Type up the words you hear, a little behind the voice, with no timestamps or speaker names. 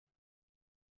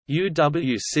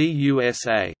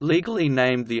UWC-USA, legally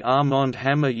named the Armand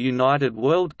Hammer United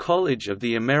World College of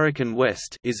the American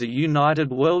West, is a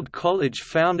United World College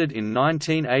founded in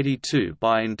 1982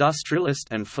 by industrialist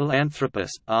and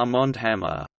philanthropist Armand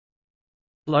Hammer.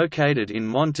 Located in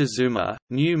Montezuma,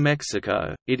 New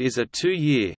Mexico, it is a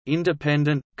 2-year,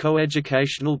 independent,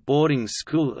 coeducational boarding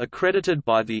school accredited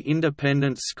by the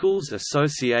Independent Schools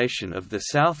Association of the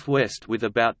Southwest with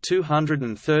about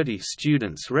 230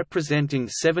 students representing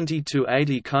 70 to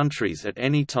 80 countries at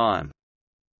any time.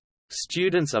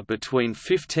 Students are between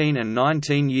 15 and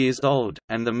 19 years old,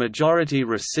 and the majority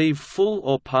receive full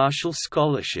or partial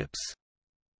scholarships.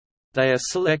 They are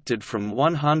selected from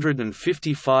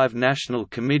 155 national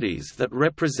committees that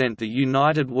represent the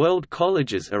United World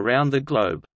Colleges around the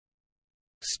globe.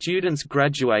 Students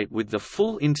graduate with the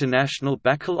full International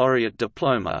Baccalaureate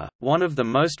diploma, one of the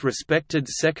most respected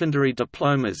secondary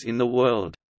diplomas in the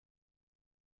world.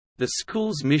 The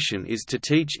school's mission is to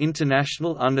teach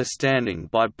international understanding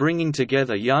by bringing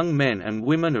together young men and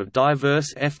women of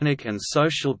diverse ethnic and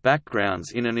social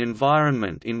backgrounds in an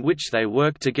environment in which they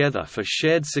work together for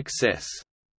shared success.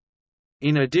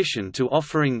 In addition to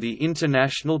offering the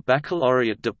International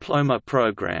Baccalaureate Diploma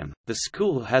program, the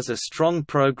school has a strong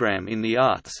program in the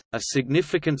arts, a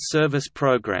significant service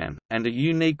program, and a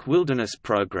unique wilderness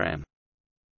program.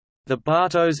 The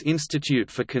Bartos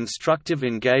Institute for Constructive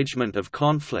Engagement of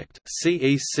Conflict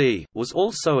 (CEC) was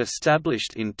also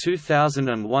established in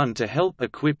 2001 to help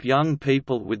equip young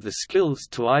people with the skills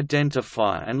to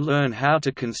identify and learn how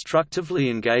to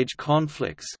constructively engage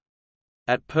conflicts.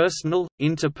 At personal,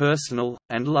 interpersonal,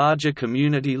 and larger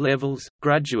community levels,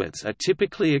 graduates are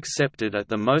typically accepted at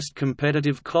the most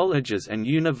competitive colleges and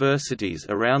universities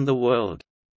around the world.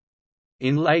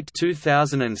 In late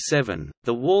 2007,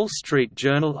 The Wall Street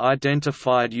Journal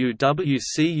identified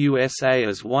UWC-USA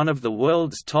as one of the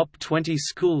world's top 20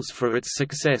 schools for its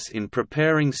success in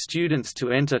preparing students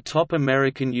to enter top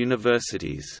American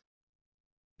universities.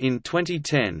 In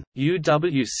 2010,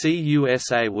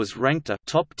 UWC-USA was ranked a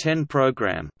top 10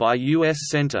 program by U.S.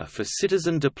 Center for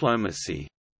Citizen Diplomacy.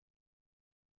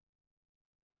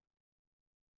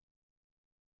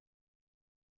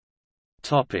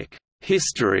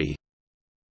 History.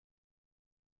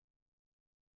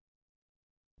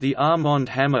 The Armand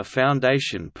Hammer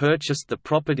Foundation purchased the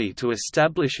property to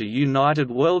establish a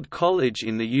United World College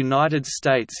in the United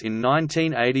States in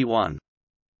 1981.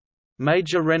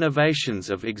 Major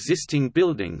renovations of existing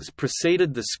buildings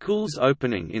preceded the school's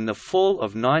opening in the fall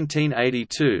of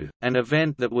 1982, an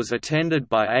event that was attended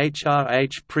by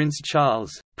H.R.H. Prince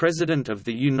Charles, president of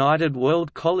the United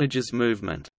World Colleges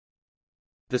movement.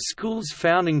 The school's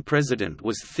founding president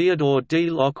was Theodore D.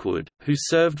 Lockwood, who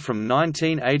served from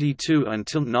 1982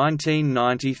 until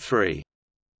 1993.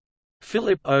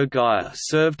 Philip O. Geyer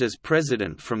served as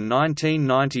president from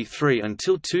 1993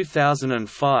 until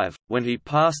 2005, when he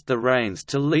passed the reins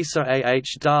to Lisa A.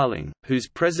 H. Darling, whose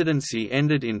presidency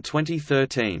ended in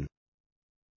 2013.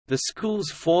 The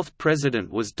school's fourth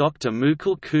president was Dr.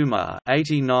 Mukul Kumar,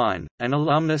 89, an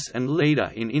alumnus and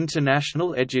leader in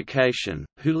international education,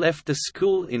 who left the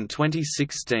school in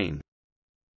 2016.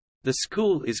 The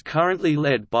school is currently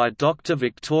led by Dr.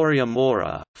 Victoria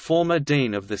Mora, former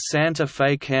dean of the Santa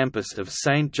Fe campus of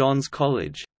St. John's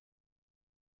College.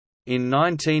 In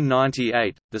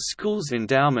 1998, the school's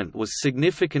endowment was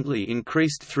significantly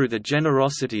increased through the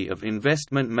generosity of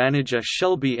investment manager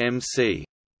Shelby M.C.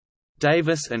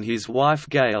 Davis and his wife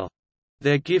Gail.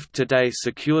 Their gift today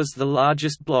secures the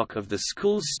largest block of the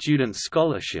school's student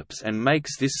scholarships and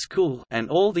makes this school and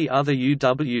all the other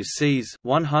UWCs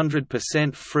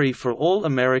 100% free for all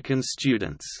American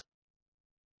students.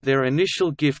 Their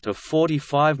initial gift of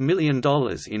 $45 million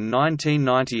in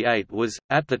 1998 was,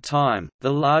 at the time,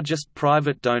 the largest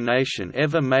private donation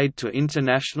ever made to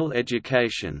international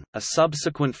education. A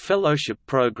subsequent fellowship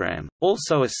program,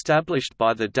 also established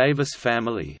by the Davis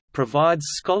family, provides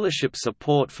scholarship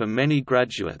support for many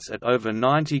graduates at over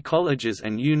 90 colleges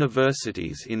and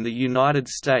universities in the United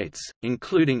States,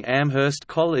 including Amherst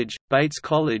College, Bates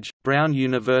College, Brown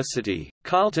University,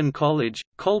 Carleton College,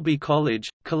 Colby College,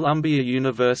 Columbia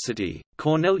University,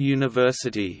 Cornell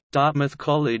University, Dartmouth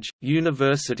College,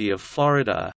 University of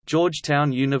Florida,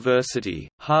 Georgetown University,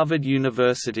 Harvard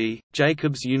University,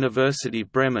 Jacobs University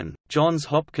Bremen, Johns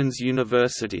Hopkins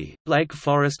University, Lake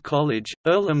Forest College,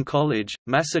 Earlham College,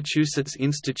 Massachusetts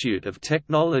Institute of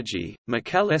Technology,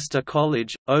 Macalester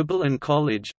College, Oberlin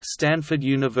College, Stanford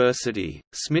University,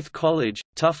 Smith College,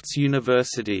 Tufts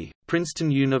University,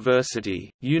 Princeton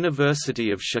University,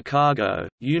 University of Chicago,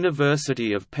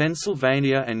 University of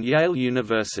Pennsylvania and Yale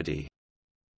University.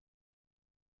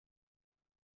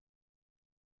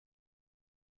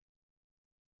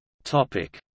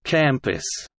 Campus.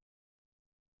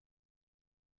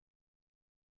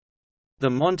 The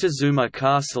Montezuma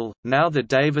Castle, now the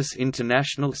Davis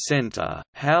International Center,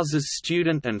 houses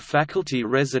student and faculty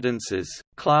residences,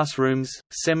 classrooms,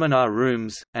 seminar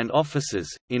rooms, and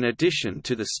offices, in addition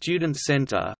to the Student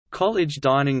Center, college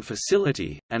dining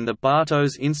facility, and the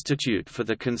Bartos Institute for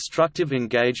the Constructive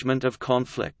Engagement of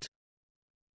Conflict.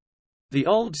 The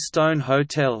Old Stone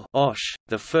Hotel (OSH),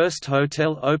 the first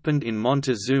hotel opened in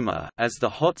Montezuma as the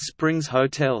Hot Springs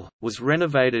Hotel, was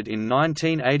renovated in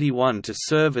 1981 to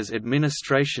serve as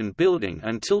administration building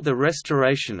until the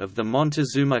restoration of the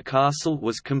Montezuma Castle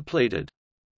was completed.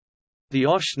 The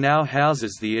OSH now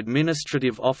houses the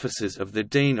administrative offices of the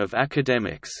Dean of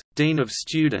Academics, Dean of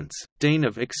Students, Dean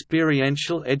of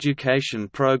Experiential Education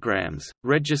Programs,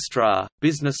 Registrar,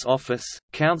 Business Office,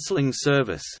 Counseling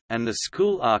Service, and the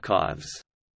School Archives.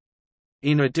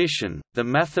 In addition, the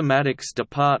Mathematics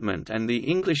Department and the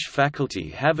English faculty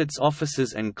have its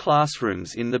offices and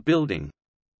classrooms in the building.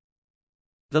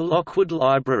 The Lockwood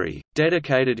Library,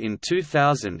 dedicated in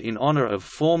 2000 in honor of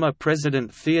former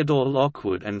President Theodore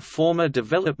Lockwood and former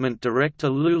Development Director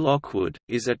Lou Lockwood,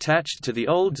 is attached to the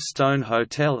Old Stone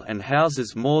Hotel and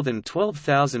houses more than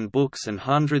 12,000 books and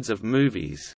hundreds of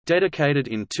movies. Dedicated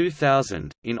in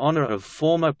 2000, in honor of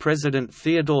former President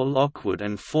Theodore Lockwood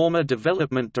and former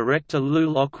Development Director Lou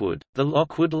Lockwood, the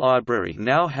Lockwood Library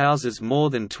now houses more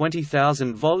than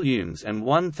 20,000 volumes and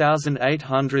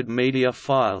 1,800 media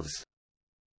files.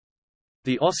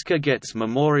 The Oscar Getz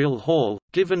Memorial Hall,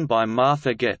 given by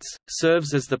Martha Getz,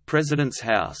 serves as the President's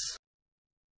House.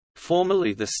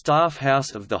 Formerly the staff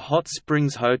house of the Hot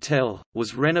Springs Hotel,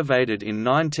 was renovated in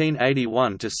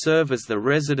 1981 to serve as the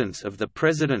residence of the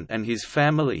President and his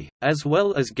family, as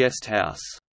well as guest house.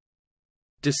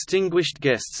 Distinguished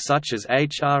guests such as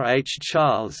H.R.H.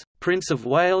 Charles, Prince of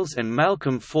Wales and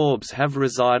Malcolm Forbes have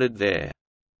resided there.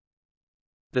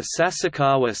 The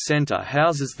Sasakawa Center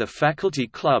houses the faculty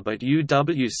club at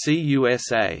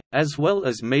UWC-USA, as well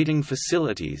as meeting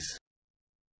facilities.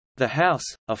 The house,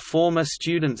 a former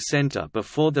student center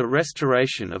before the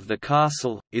restoration of the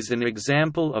castle, is an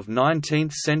example of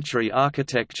 19th-century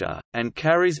architecture, and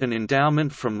carries an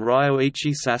endowment from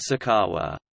Ryoichi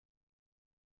Sasakawa.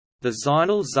 The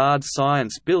Zainal Zad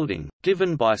Science Building,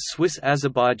 given by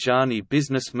Swiss-Azerbaijani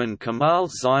businessman Kamal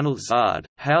Zainal Zad,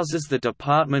 houses the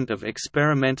Department of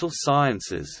Experimental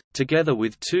Sciences, together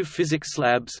with 2 physics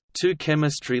labs, 2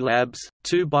 chemistry labs,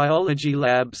 2 biology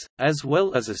labs, as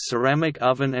well as a ceramic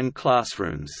oven and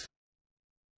classrooms.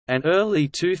 An early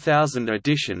 2000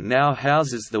 addition now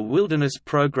houses the Wilderness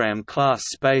Program class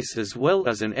space as well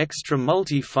as an extra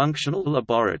multi-functional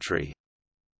laboratory.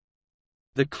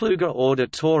 The Kluger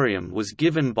Auditorium was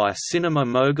given by cinema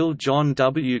mogul John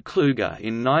W. Kluger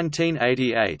in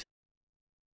 1988.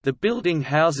 The building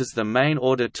houses the main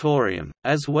auditorium,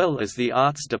 as well as the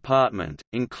arts department,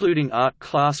 including art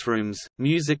classrooms,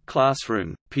 music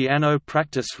classroom, piano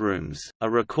practice rooms, a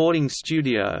recording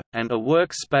studio, and a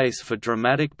workspace for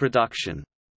dramatic production.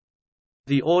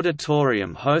 The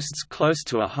auditorium hosts close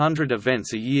to 100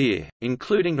 events a year,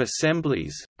 including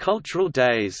assemblies, cultural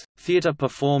days, theater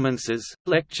performances,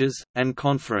 lectures, and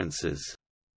conferences.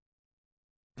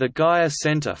 The Gaia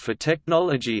Center for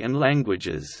Technology and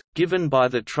Languages, given by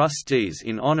the trustees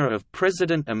in honor of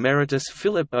President Emeritus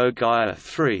Philip O. Gaia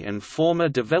III and former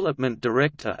Development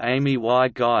Director Amy Y.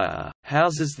 Gaia,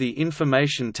 houses the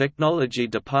Information Technology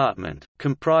Department,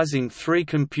 comprising 3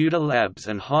 computer labs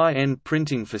and high-end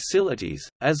printing facilities,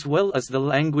 as well as the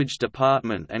Language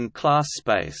Department and class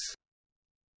space.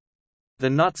 The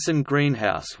Knutson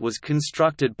Greenhouse was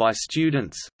constructed by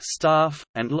students, staff,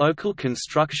 and local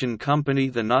construction company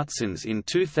the Knutsons in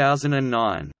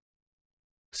 2009.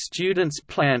 Students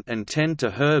plant and tend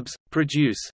to herbs,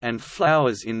 produce, and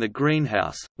flowers in the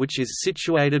greenhouse, which is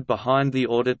situated behind the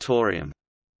auditorium.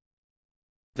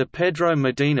 The Pedro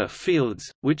Medina Fields,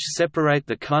 which separate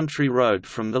the country road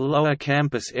from the lower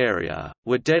campus area,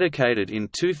 were dedicated in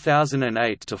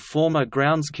 2008 to former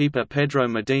groundskeeper Pedro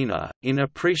Medina, in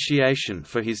appreciation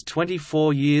for his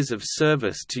 24 years of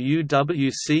service to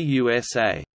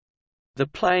UWC-USA. The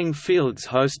playing fields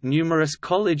host numerous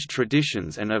college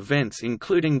traditions and events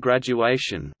including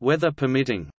graduation, weather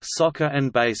permitting, soccer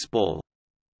and baseball.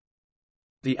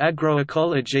 The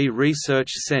Agroecology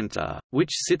Research Center, which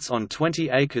sits on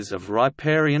 20 acres of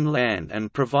riparian land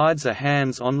and provides a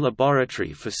hands-on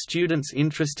laboratory for students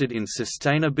interested in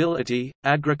sustainability,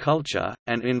 agriculture,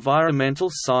 and environmental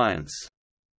science.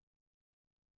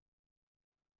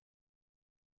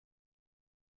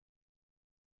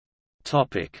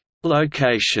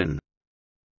 Location.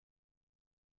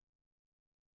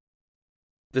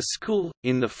 The school,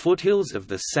 in the foothills of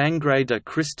the Sangre de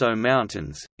Cristo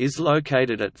Mountains, is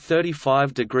located at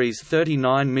 35 degrees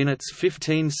 39 minutes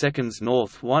 15 seconds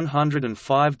north,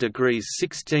 105 degrees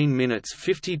 16 minutes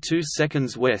 52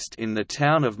 seconds west in the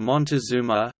town of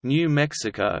Montezuma, New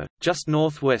Mexico, just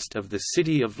northwest of the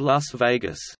city of Las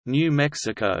Vegas, New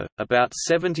Mexico, about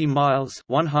 70 miles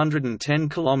 (110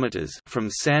 kilometers) from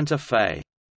Santa Fe.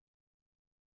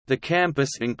 The campus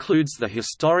includes the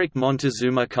historic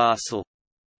Montezuma Castle.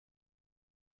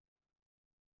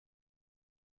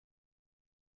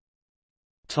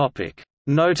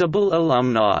 Notable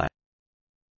alumni: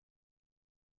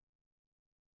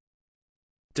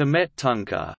 Demet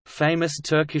Tunca, famous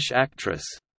Turkish actress.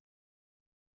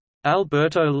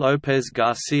 Alberto López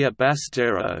García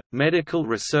Bastero, medical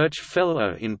research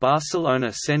fellow in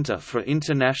Barcelona Center for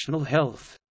International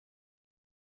Health.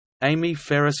 Amy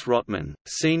Ferris Rotman,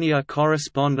 senior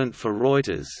correspondent for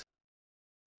Reuters.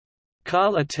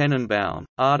 Carla Tenenbaum,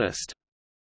 artist.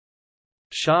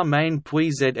 Charmaine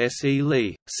Puy-Zse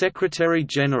Lee,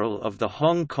 Secretary-General of the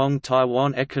Hong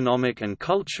Kong-Taiwan Economic and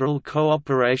Cultural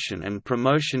Cooperation and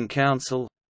Promotion Council.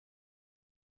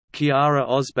 Chiara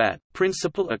Osbat,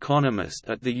 Principal Economist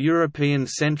at the European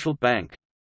Central Bank.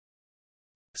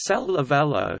 Sal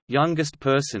Lavallo, youngest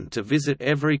person to visit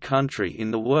every country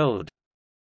in the world.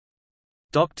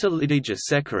 Dr. Lidija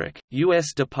Sekeric,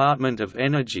 U.S. Department of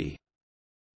Energy.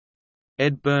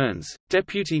 Ed Burns,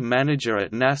 Deputy Manager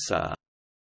at NASA.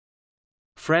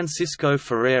 Francisco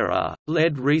Ferreira,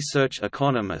 lead research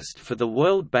economist for the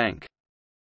World Bank.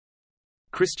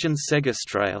 Christian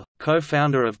Segestrale,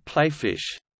 co-founder of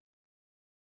Playfish.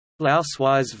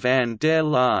 Lauswijs van der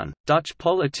Laan, Dutch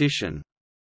politician.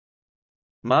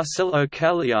 Marcelo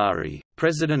Cagliari,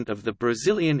 president of the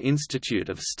Brazilian Institute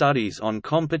of Studies on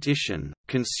Competition,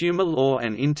 Consumer Law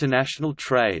and International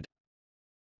Trade.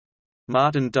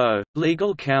 Martin Doe,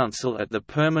 legal counsel at the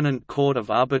Permanent Court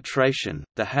of Arbitration,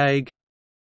 The Hague.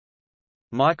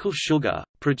 Michael Sugar,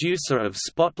 producer of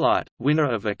Spotlight,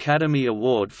 winner of Academy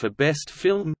Award for Best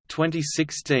Film,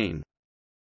 2016.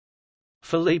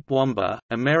 Philippe Wamba,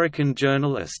 American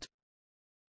journalist.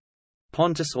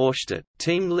 Pontus Ohrstedt,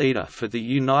 team leader for the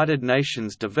United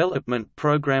Nations Development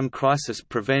Programme Crisis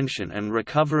Prevention and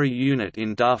Recovery Unit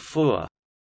in Darfur.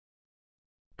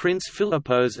 Prince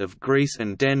Philippos of Greece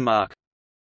and Denmark.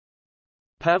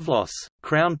 Pavlos,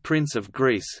 Crown Prince of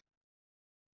Greece.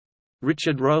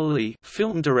 Richard Rowley,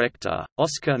 film director,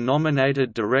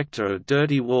 Oscar-nominated director of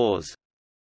Dirty Wars.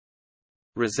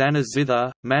 Rosanna Zither,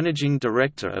 managing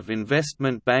director of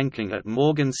investment banking at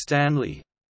Morgan Stanley.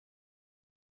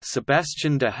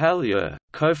 Sebastian de Hallier,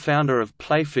 co-founder of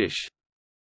Playfish.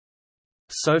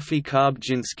 Sophie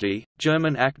Karbczynski,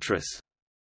 German actress.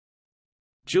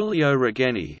 Giulio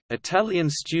Regeni,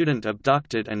 Italian student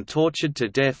abducted and tortured to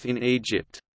death in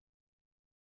Egypt.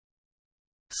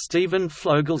 Stephen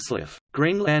Flogelsleff,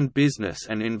 Greenland business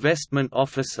and investment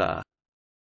officer.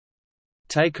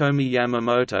 Takeomi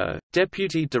Yamamoto,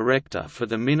 Deputy Director for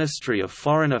the Ministry of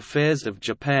Foreign Affairs of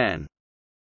Japan.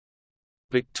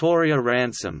 Victoria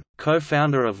Ransom,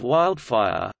 co-founder of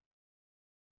Wildfire.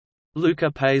 Luca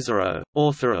Pesaro,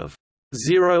 author of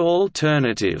Zero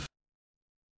Alternative.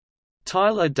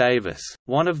 Tyler Davis,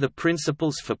 one of the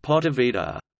principals for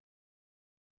Potavita.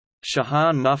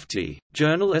 Shahan Mufti,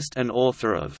 journalist and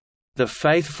author of The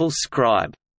Faithful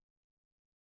Scribe.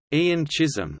 Ian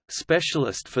Chisholm,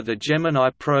 specialist for the Gemini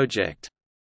Project.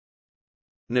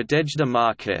 Nadejda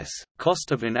Marquez,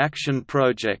 Cost of Inaction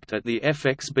Project at the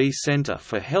FXB Center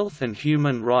for Health and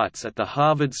Human Rights at the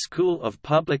Harvard School of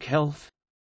Public Health.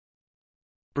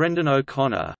 Brendan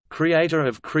O'Connor, creator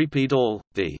of CreepyDoll,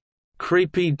 the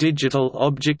Creepy Digital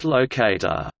Object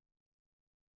Locator.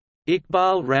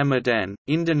 Iqbal Ramadan,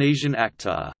 Indonesian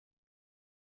actor.